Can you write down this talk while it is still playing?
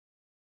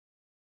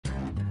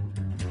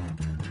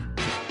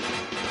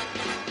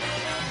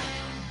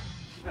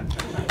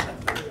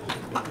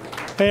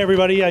Hey,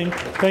 everybody.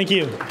 Thank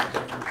you.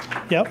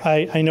 Yep,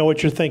 I know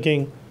what you're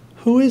thinking.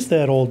 Who is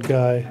that old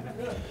guy?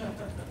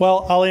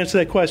 Well, I'll answer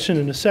that question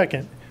in a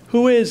second.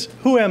 Who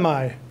am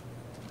I?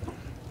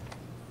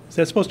 Is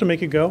that supposed to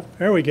make it go?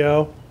 There we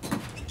go.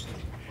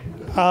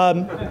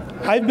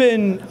 I've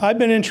been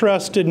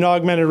interested in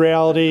augmented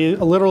reality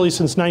literally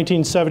since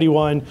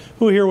 1971.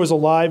 Who here was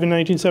alive in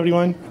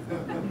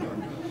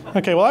 1971?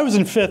 Okay, well, I was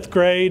in 5th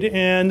grade,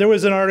 and there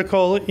was an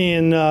article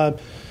in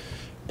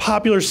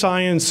Popular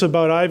Science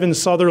about Ivan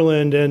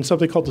Sutherland and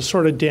something called the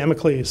Sword of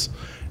Damocles.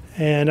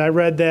 And I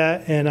read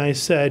that, and I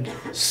said,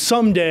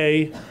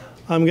 someday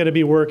I'm going to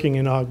be working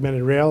in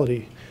augmented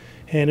reality.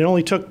 And it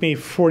only took me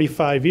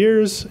 45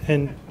 years,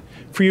 and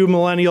for you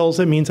millennials,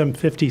 that means I'm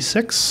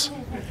 56.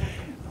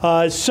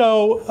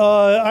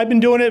 I've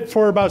been doing it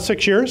for about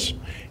 6 years,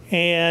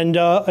 and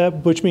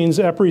which means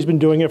EPRI's been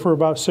doing it for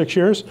about 6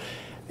 years.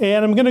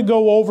 And I'm going to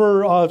go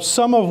over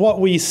some of what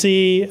we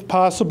see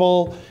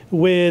possible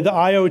with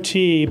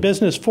IoT,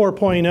 Business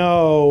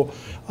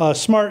 4.0,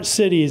 smart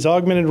cities,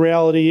 augmented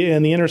reality,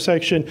 and the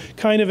intersection,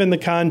 kind of in the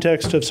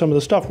context of some of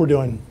the stuff we're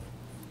doing.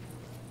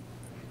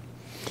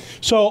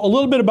 So a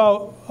little bit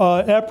about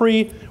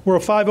EPRI. We're a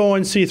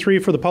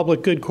 501c3 for the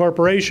public good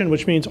corporation,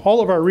 which means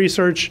all of our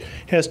research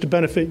has to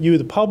benefit you,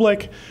 the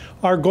public.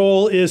 Our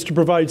goal is to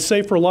provide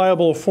safe,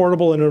 reliable,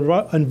 affordable, and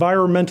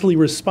environmentally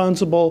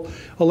responsible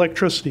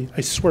electricity.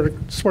 I swear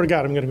to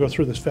God, I'm going to go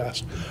through this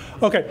fast.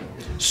 Okay,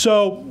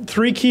 so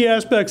 3 key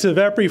aspects of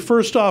EPRI.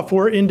 First off,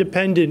 we're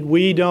independent.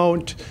 We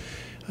don't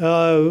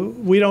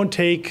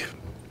take,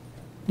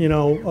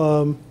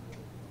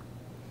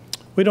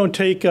 we don't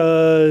take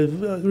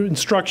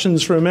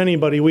instructions from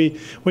anybody. We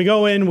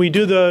go in, we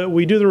do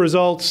the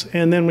results,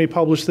 and then we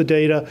publish the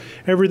data.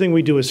 Everything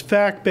we do is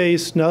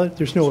fact-based.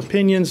 There's no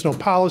opinions, no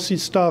policy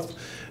stuff,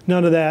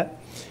 none of that.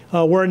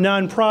 We're a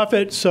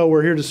nonprofit, so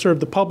we're here to serve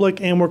the public,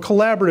 and we're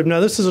collaborative. Now,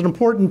 this is an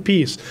important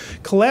piece.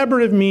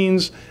 Collaborative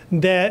means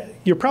that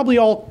you're probably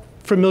all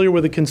familiar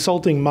with a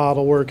consulting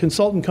model where a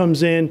consultant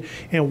comes in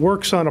and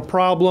works on a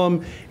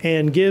problem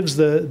and gives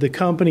the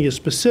company a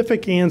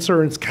specific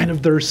answer, and it's kind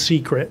of their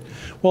secret.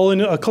 Well,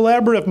 in a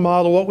collaborative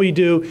model, what we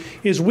do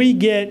is we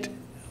get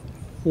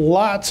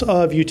lots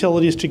of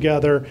utilities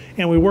together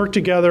and we work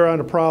together on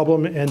a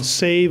problem and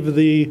save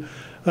the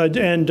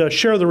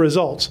share the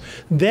results.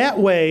 That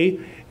way,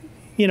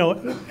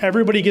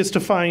 everybody gets to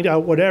find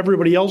out what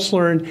everybody else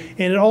learned,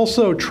 and it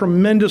also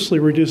tremendously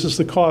reduces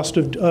the cost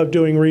of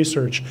doing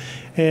research.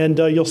 And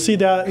you'll see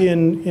that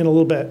in a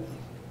little bit.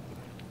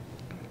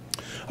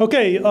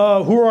 Okay,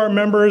 who are our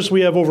members? We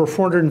have over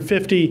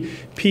 450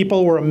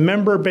 people. We're a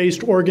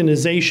member-based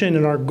organization,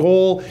 and our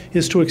goal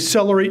is to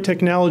accelerate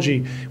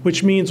technology,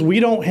 which means we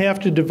don't have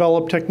to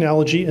develop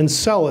technology and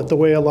sell it the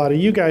way a lot of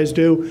you guys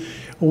do.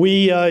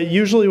 We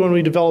usually, when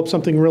we develop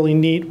something really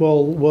neat,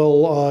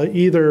 we'll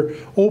either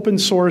open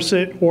source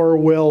it or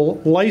we'll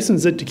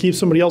license it to keep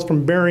somebody else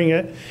from bearing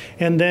it,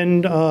 and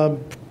then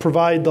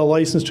provide the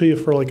license to you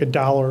for like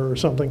 $1 or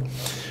something.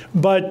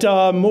 But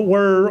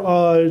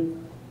we're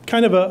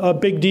kind of a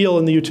big deal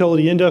in the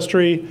utility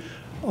industry.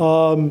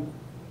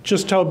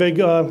 Just how big,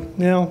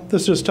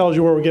 this just tells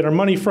you where we get our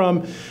money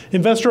from.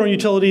 Investor-owned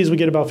utilities, we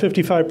get about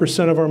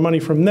 55% of our money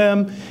from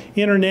them.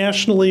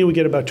 Internationally, we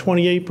get about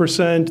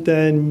 28%.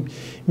 Then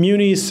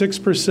munis,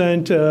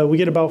 6%. We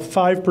get about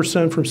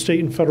 5% from state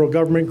and federal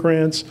government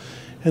grants,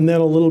 and then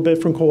a little bit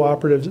from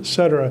cooperatives, et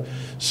cetera.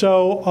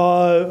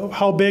 So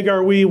how big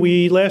are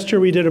we? Last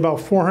year we did about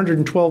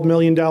 $412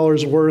 million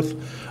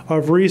worth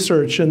of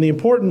research, and the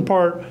important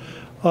part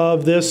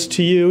of this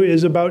to you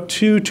is about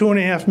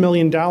 $2.5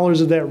 million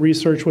of that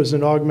research was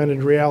in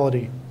augmented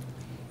reality.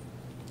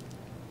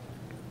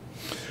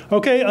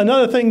 Okay,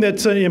 another thing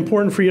that's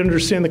important for you to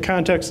understand the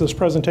context of this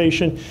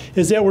presentation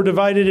is that we're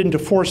divided into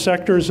 4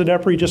 sectors at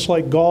EPRI, just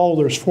like Gall.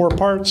 There's 4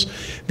 parts.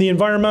 The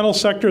environmental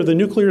sector, the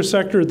nuclear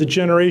sector, the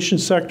generation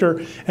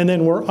sector, and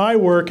then where I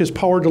work is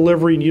power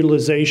delivery and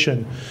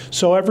utilization.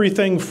 So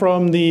everything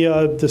from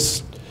the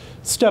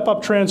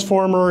step-up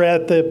transformer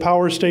at the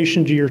power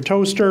station to your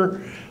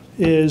toaster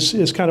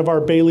is kind of our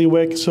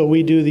bailiwick. So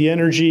we do the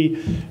energy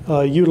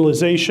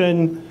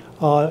utilization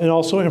and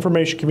also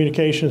information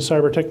communication and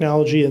cyber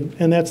technology,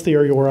 and that's the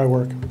area where I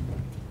work.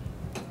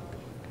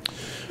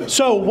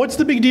 So what's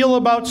the big deal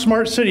about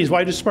smart cities?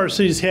 Why do smart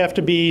cities have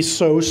to be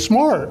so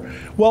smart?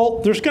 Well,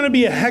 there's going to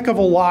be a heck of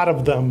a lot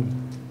of them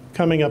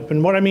coming up,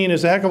 and what I mean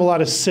is a heck of a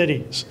lot of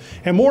cities.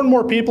 And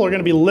more people are going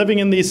to be living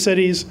in these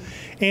cities,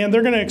 and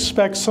they're going to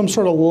expect some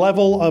sort of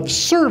level of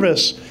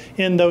service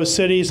in those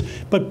cities.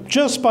 But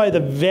just by the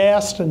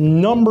vast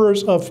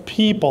numbers of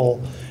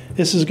people,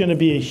 this is going to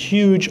be a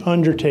huge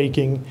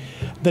undertaking.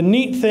 The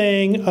neat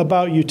thing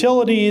about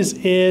utilities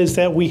is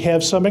that we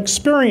have some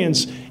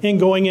experience in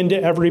going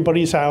into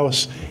everybody's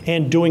house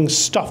and doing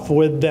stuff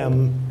with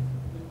them.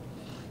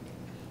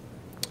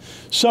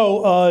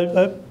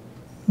 So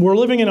we're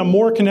living in a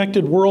more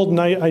connected world, and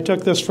I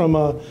took this from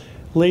a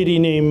lady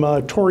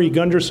named Tori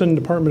Gunderson,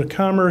 Department of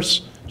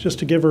Commerce, just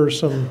to give her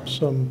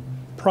some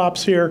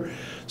props here.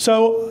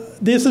 So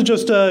this is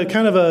just a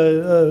kind of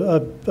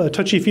a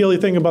touchy-feely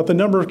thing about the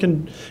number of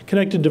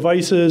connected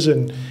devices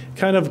and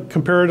kind of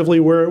comparatively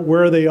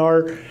where they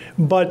are.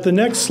 But the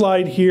next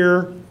slide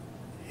here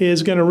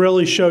is going to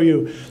really show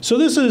you. So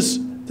this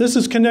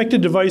is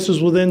connected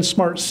devices within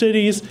smart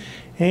cities.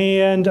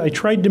 And I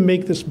tried to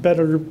make this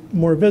better,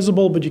 more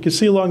visible, but you can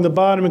see along the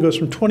bottom it goes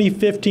from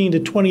 2015 to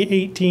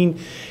 2018.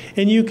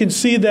 And you can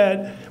see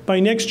that by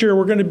next year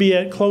we're going to be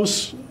at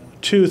close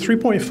to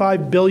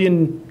 3.5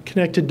 billion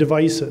connected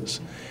devices.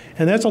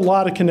 And that's a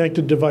lot of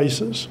connected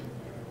devices.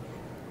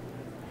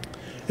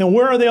 And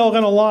where are they all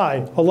going to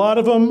lie? A lot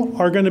of them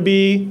are going to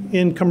be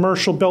in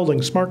commercial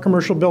buildings, smart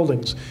commercial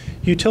buildings.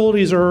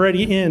 Utilities are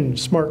already in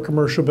smart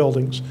commercial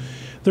buildings.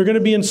 They're going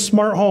to be in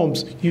smart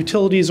homes.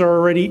 Utilities are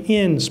already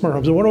in smart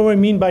homes. And what do I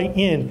mean by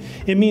in?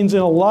 It means in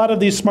a lot of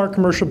these smart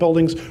commercial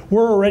buildings,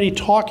 we're already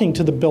talking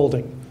to the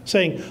building,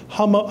 saying,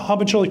 how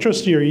much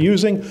electricity are you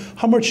using?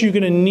 How much are you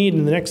going to need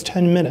in the next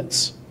 10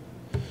 minutes?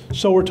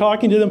 So we're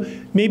talking to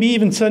them, maybe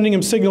even sending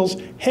them signals,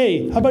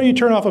 hey, how about you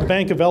turn off a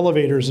bank of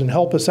elevators and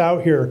help us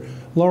out here,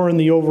 lowering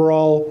the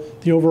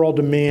overall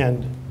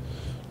demand.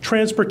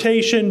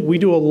 Transportation, we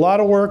do a lot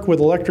of work with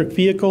electric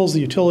vehicles.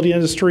 The utility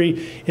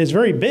industry is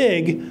very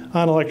big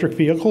on electric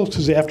vehicles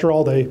because after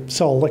all, they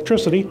sell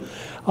electricity.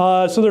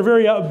 So they're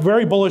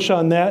very bullish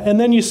on that. And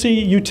then you see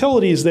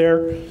utilities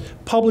there,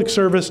 public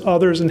service,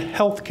 others, and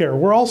healthcare.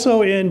 We're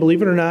also in,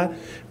 believe it or not,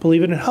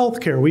 in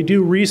healthcare. We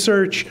do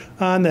research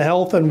on the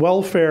health and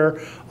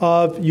welfare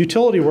of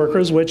utility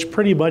workers, which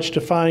pretty much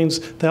defines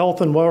the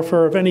health and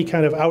welfare of any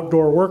kind of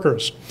outdoor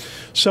workers.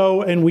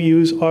 So, and we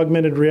use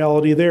augmented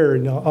reality there,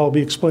 and I'll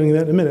be explaining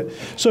that in a minute.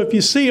 So if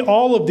you see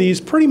all of these,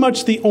 pretty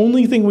much the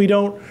only thing we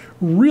don't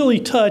really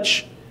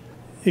touch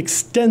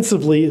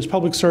extensively is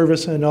public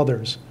service and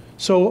others.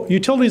 So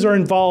utilities are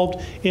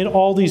involved in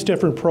all these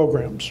different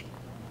programs.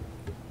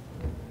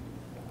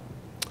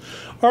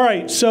 All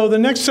right, so the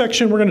next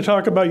section we're going to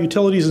talk about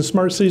utilities and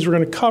smart cities. We're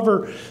going to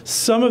cover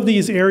some of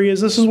these areas.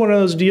 This is one of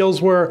those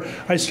deals where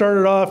I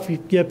started off,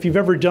 if you've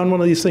ever done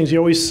one of these things, you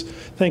always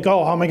think,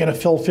 oh, how am I going to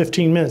fill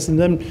 15 minutes? And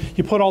then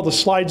you put all the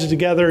slides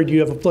together, and you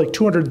have like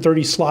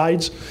 230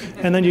 slides,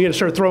 and then you got to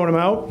start throwing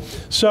them out.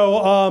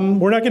 So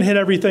we're not going to hit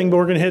everything, but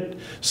we're going to hit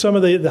some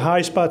of the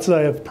high spots that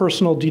I have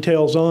personal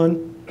details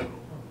on.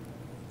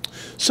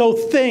 So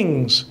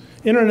things.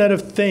 Internet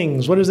of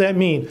Things, what does that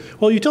mean?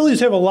 Well, utilities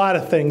have a lot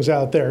of things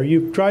out there.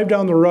 You drive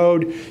down the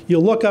road, you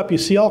look up, you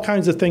see all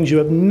kinds of things. You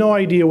have no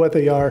idea what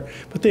they are,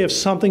 but they have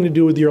something to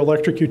do with your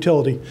electric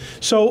utility.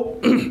 So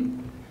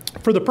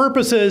for the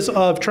purposes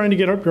of trying to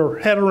get your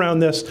head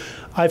around this,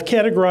 I've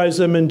categorized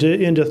them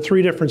into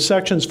three different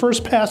sections.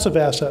 First, passive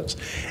assets.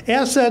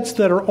 Assets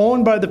that are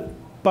owned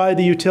by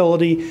the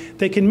utility.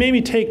 They can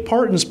maybe take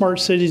part in smart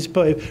cities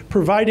by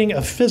providing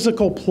a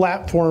physical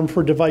platform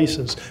for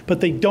devices, but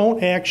they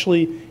don't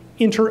actually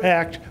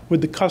interact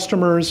with the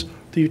customers,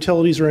 the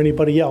utilities, or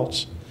anybody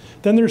else.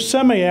 Then there's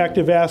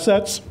semi-active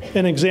assets.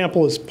 An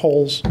example is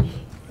poles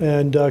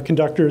and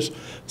conductors.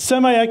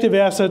 Semi-active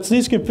assets,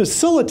 these can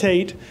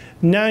facilitate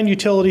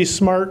non-utility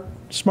smart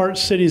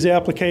cities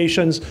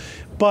applications,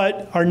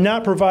 but are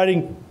not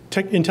providing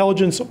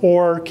intelligence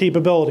or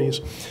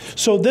capabilities.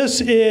 So this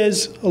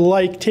is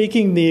like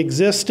taking the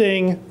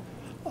existing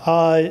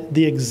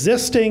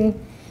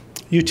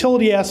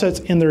utility assets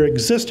in their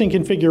existing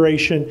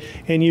configuration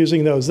and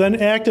using those. Then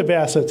active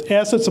assets,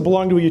 assets that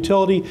belong to a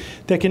utility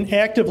that can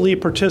actively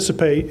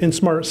participate in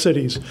smart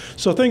cities.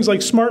 So things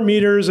like smart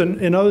meters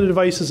and other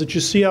devices that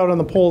you see out on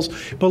the poles,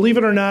 believe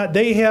it or not,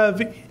 they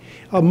have,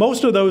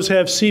 most of those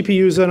have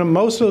CPUs in them.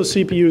 Most of those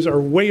CPUs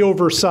are way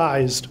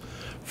oversized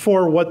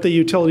for what the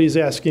utility is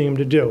asking them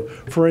to do.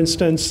 For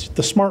instance,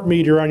 the smart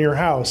meter on your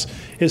house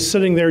is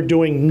sitting there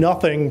doing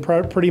nothing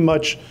pretty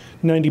much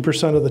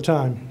 90% of the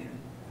time.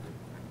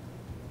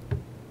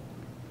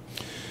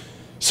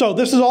 So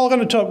this is all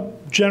going to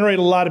generate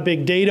a lot of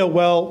big data.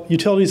 Well,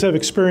 utilities have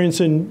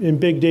experience in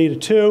big data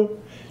too.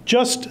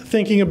 Just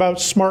thinking about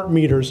smart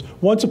meters.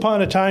 Once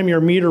upon a time, your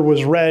meter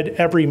was read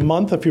every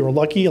month if you were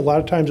lucky. A lot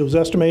of times it was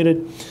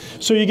estimated.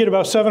 So you get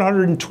about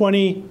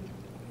 720, you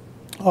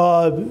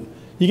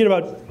get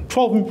about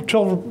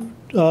 12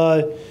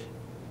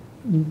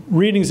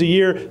 readings a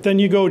year. Then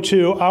you go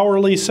to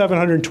hourly,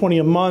 720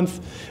 a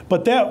month.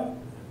 But that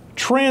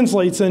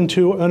translates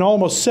into an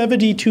almost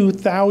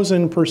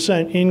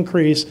 72,000%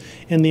 increase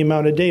in the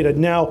amount of data.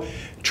 Now,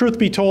 truth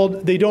be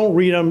told, they don't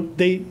read them.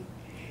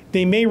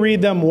 They may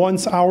read them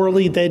once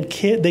hourly. They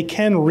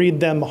can read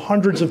them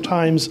hundreds of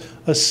times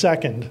a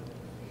second.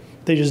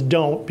 They just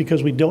don't,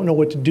 because we don't know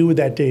what to do with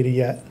that data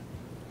yet.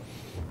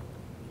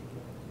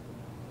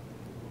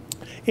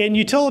 And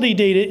utility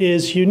data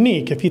is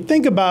unique. If you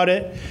think about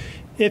it,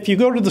 if you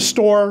go to the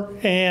store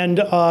and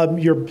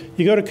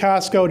you go to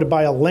Costco to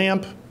buy a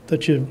lamp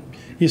that you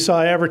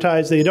saw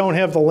advertised, they don't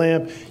have the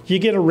lamp, you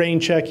get a rain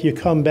check, you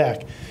come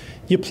back.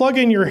 You plug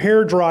in your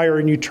hair dryer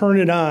and you turn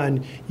it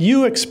on,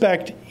 you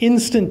expect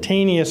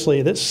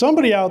instantaneously that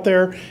somebody out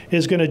there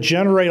is going to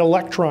generate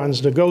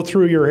electrons to go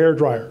through your hair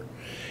dryer.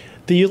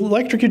 The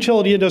electric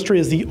utility industry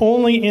is the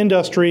only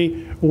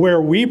industry where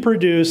we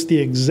produce the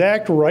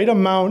exact right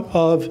amount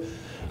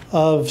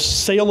of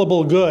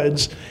saleable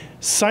goods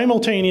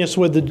simultaneous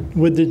with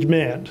the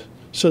demand.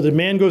 So the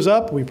demand goes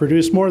up, we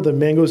produce more. The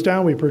demand goes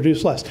down, we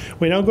produce less.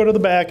 We don't go to the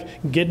back,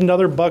 get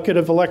another bucket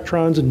of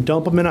electrons and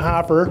dump them in a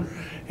hopper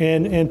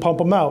and pump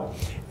them out.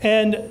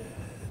 And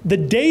the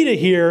data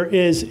here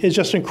is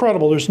just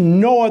incredible. There's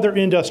no other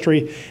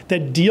industry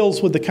that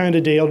deals with the kind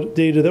of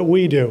data that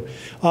we do.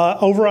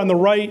 Over on the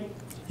right,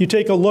 you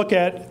take a look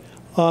at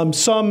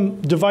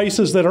some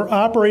devices that are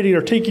operating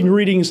or taking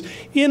readings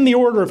in the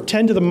order of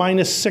 10 to the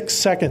minus 6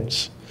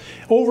 seconds.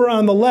 Over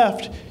on the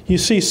left, you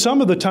see some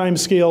of the time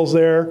scales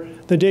there.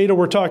 The data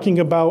we're talking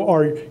about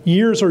are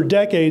years or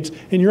decades,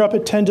 and you're up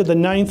at 10 to the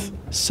 9th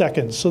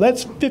seconds. So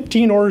that's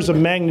 15 orders of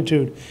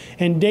magnitude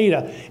in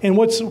data. And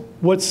what's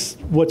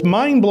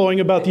mind-blowing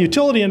about the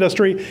utility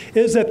industry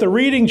is that the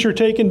readings you're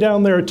taking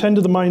down there at 10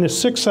 to the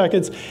minus 6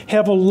 seconds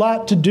have a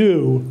lot to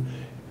do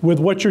with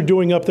what you're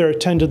doing up there at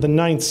 10 to the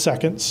 9th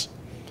seconds.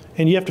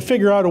 And you have to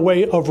figure out a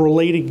way of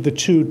relating the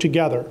two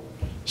together.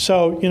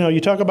 So, you know,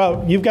 you talk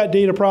about, you've got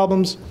data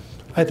problems,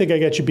 I think I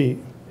got you beat.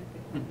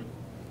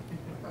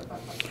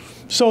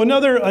 So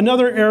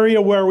another area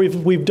where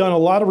we've done a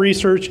lot of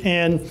research,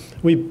 and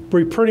we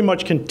pretty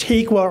much can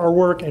take our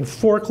work and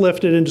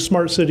forklift it into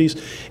smart cities,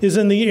 is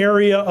in the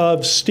area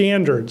of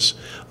standards.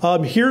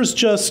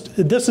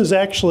 This is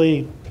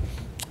actually,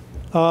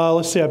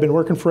 let's see, I've been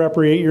working for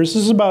EPRI 8 years.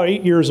 This is about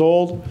 8 years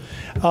old.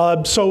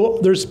 So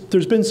there's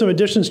been some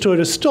additions to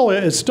it. It's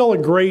still a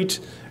great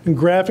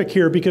graphic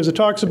here because it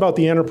talks about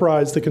the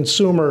enterprise, the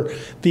consumer,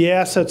 the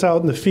assets out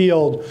in the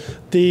field,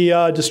 the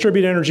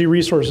distributed energy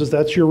resources,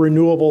 that's your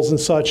renewables and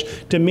such,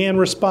 demand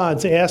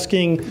response,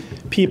 asking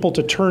people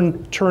to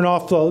turn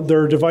off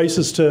their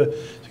devices to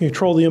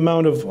control the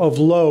amount of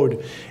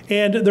load.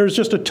 And there's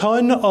just a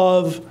ton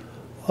of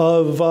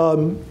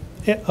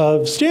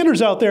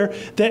standards out there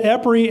that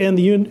EPRI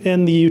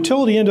and the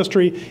utility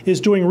industry is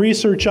doing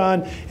research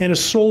on and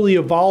is slowly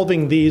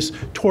evolving these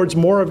towards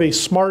more of a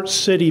smart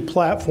city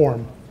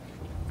platform.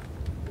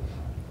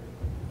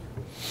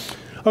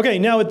 Okay,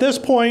 now at this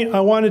point, I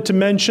wanted to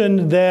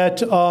mention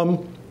that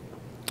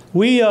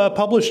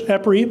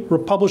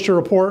EPRI published a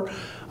report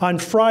on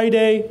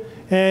Friday,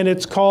 and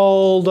it's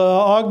called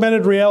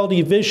Augmented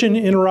Reality Vision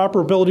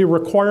Interoperability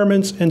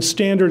Requirements and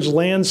Standards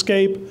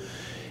Landscape.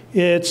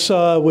 It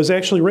was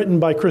actually written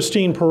by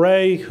Christine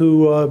Perret,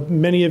 who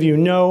many of you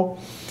know.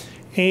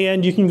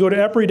 And you can go to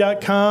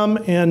EPRI.com,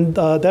 and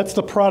that's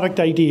the product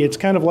ID. It's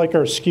kind of like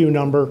our SKU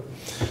number.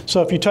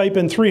 So if you type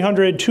in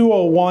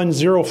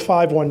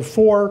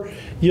 300-201-0514,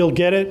 you'll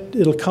get it.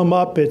 It'll come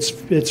up.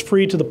 It's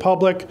free to the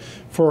public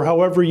for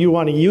however you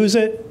want to use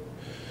it.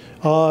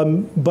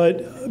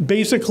 But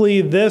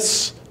basically,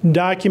 this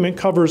document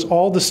covers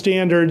all the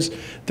standards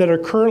that are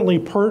currently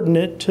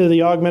pertinent to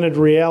the augmented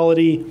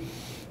reality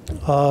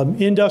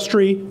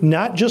industry,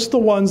 not just the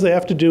ones that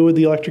have to do with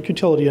the electric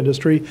utility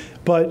industry,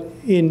 but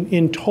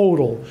in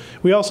total.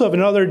 We also have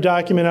another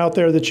document out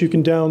there that you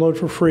can download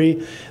for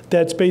free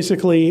that's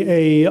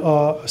basically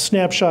a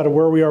snapshot of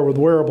where we are with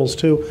wearables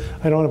too.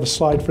 I don't have a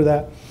slide for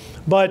that.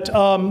 But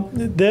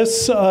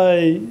this,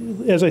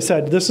 as I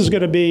said, this is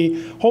going to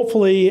be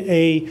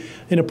hopefully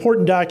an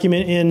important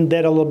document in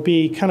that it'll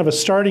be kind of a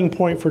starting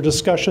point for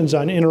discussions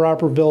on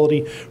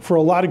interoperability for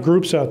a lot of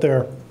groups out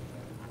there.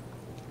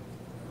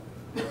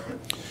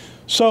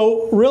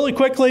 So really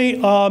quickly,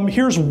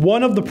 here's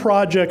one of the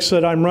projects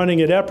that I'm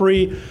running at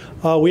EPRI.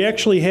 We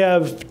actually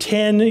have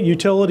 10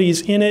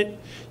 utilities in it.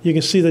 You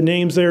can see the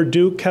names there: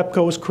 Duke,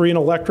 KEPCO, Korean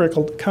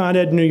Electric, Con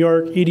Ed New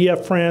York,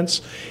 EDF France,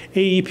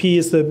 AEP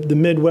is the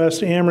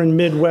Midwest, Ameren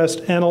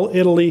Midwest, Enel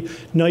Italy,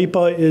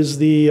 NYPA is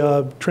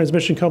the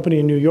transmission company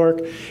in New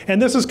York.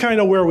 And this is kind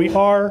of where we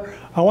are.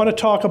 I want to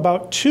talk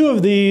about two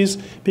of these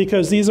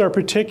because these are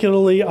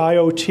particularly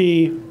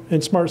IoT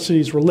and smart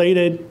cities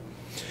related.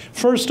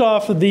 First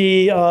off,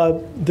 the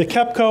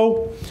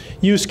KEPCO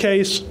use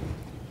case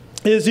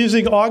is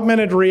using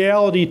augmented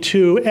reality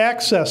to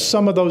access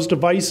some of those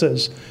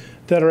devices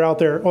that are out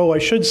there. Oh, I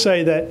should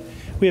say that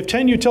we have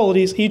 10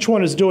 utilities. Each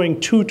one is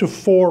doing 2 to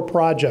 4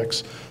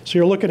 projects. So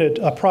you're looking at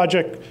a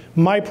project,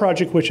 my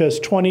project, which has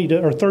 30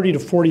 to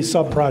 40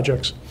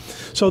 sub-projects.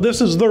 So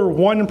this is their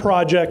one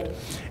project,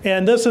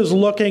 and this is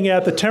looking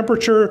at the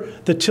temperature,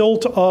 the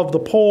tilt of the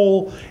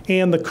pole,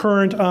 and the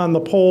current on the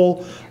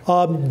pole.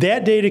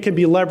 That data can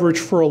be leveraged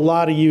for a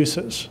lot of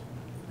uses.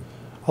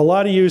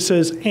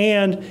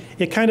 And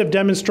it kind of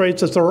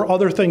demonstrates that there are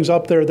other things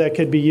up there that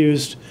could be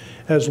used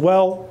as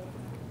well.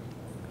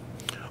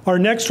 Our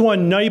next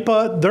one,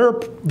 NYPA,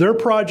 their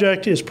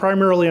project is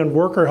primarily on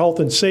worker health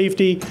and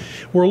safety.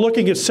 We're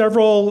looking at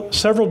several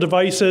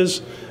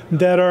devices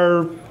that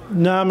are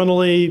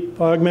nominally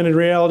augmented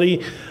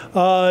reality.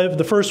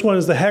 The first one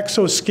is the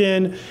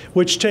Hexoskin,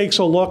 which takes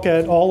a look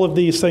at all of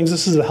these things.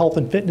 This is the health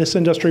and fitness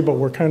industry, but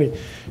we're kind of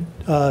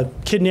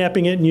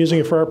kidnapping it and using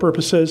it for our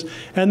purposes.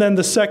 And then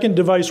the second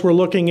device we're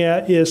looking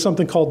at is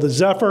something called the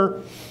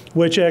Zephyr,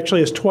 which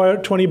actually has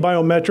 20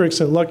 biometrics,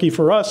 and lucky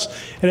for us,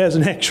 it has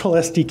an actual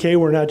SDK.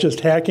 We're not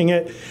just hacking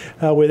it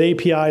with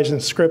APIs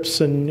and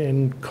scripts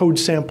and code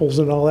samples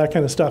and all that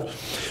kind of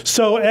stuff.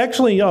 So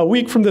actually, a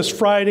week from this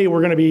Friday,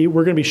 we're going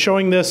to be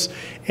showing this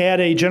at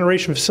a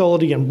generation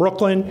facility in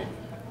Brooklyn,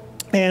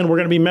 and we're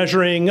going to be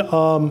measuring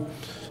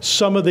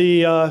some of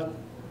the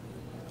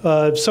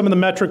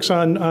metrics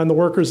on the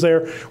workers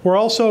there. We're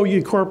also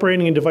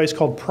incorporating a device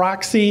called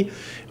Proxy,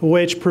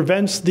 which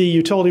prevents the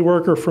utility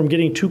worker from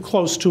getting too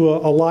close to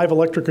a live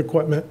electric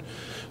equipment.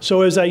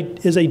 So as I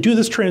do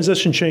this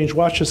transition change,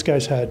 watch this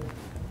guy's head.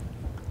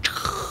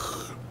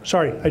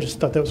 Sorry, I just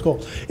thought that was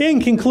cool.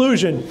 In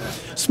conclusion,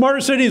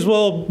 smart cities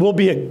will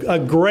be a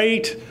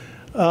great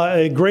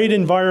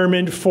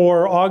environment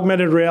for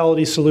augmented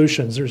reality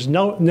solutions. There's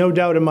no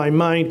doubt in my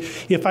mind.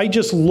 If I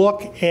just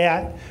look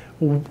at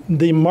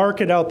the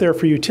market out there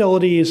for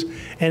utilities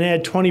and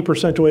add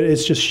 20% to it,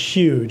 it's just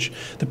huge.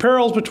 The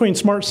parallels between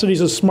smart cities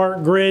and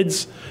smart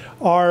grids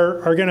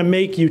are going to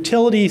make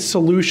utility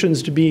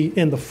solutions to be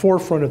in the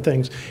forefront of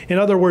things. In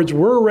other words,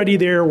 we're already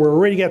there. We're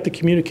already got the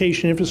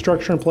communication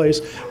infrastructure in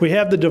place. We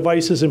have the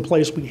devices in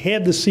place. We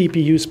have the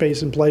CPU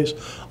space in place.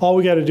 All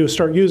we got to do is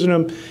start using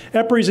them.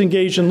 EPRI's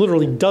engaged in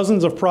literally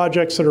dozens of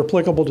projects that are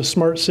applicable to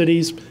smart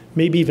cities,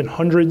 maybe even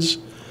hundreds.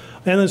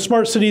 And then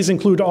smart cities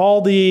include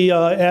all the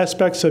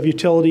aspects of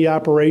utility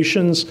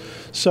operations.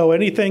 So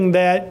anything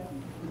that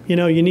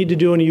you need to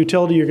do in a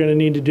utility, you're going to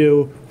need to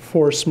do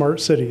for smart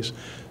cities.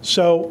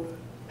 So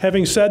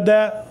having said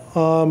that,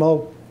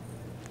 do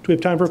we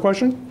have time for a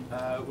question?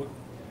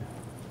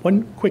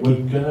 One quickie.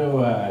 We're going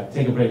to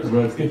take a break because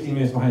we're 15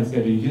 minutes behind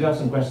schedule. You did have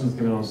some questions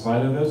given on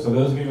Slido though, so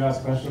those of you who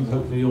asked questions,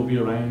 hopefully you'll be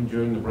around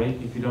during the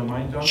break if you don't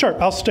mind, John.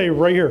 Sure, I'll stay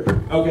right here.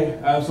 Okay,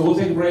 so we'll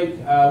take a break.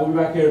 We'll be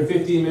back here in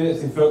 15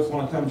 minutes. If folks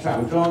want to come chat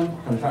with John,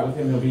 come chat with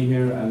him, he'll be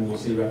here, and we'll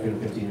see you back here in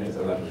 15 minutes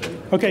at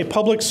 11:30. Okay,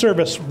 public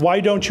service.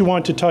 Why don't you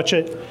want to touch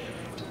it?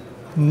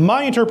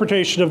 My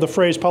interpretation of the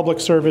phrase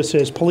public service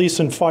is police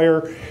and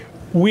fire.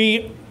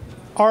 We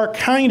are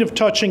kind of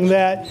touching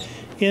that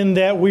in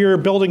that we are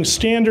building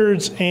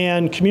standards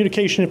and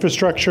communication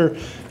infrastructure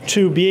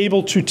to be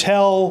able to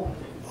tell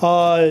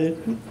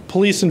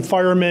police and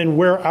firemen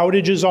where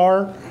outages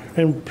are,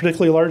 and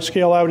particularly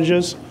large-scale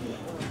outages.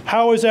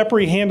 How is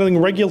EPRI handling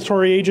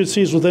regulatory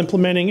agencies with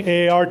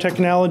implementing AR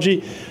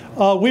technology?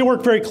 We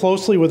work very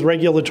closely with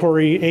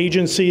regulatory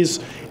agencies,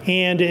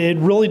 and it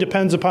really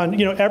depends upon,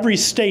 every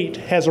state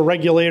has a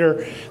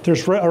regulator.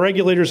 There's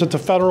regulators at the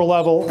federal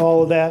level,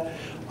 all of that.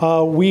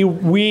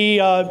 We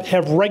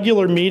have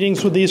regular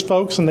meetings with these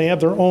folks, and they have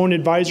their own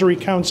advisory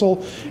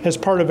council as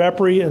part of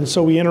EPRI, and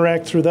so we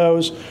interact through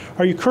those.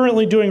 Are you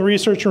currently doing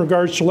research in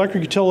regards to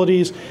electric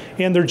utilities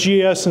and their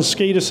GIS and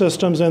SCADA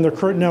systems and their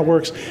current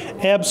networks?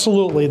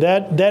 Absolutely.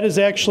 That is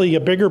actually a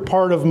bigger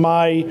part of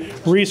my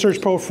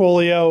research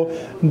portfolio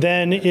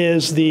than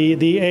is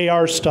the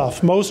AR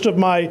stuff. Most of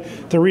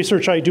the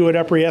research I do at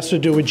EPRI has to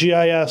do with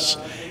GIS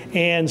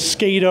and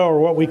SCADA,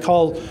 or what we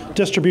call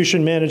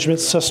distribution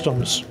management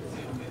systems.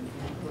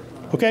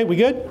 Okay, we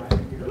good?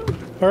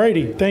 All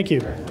righty, thank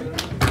you.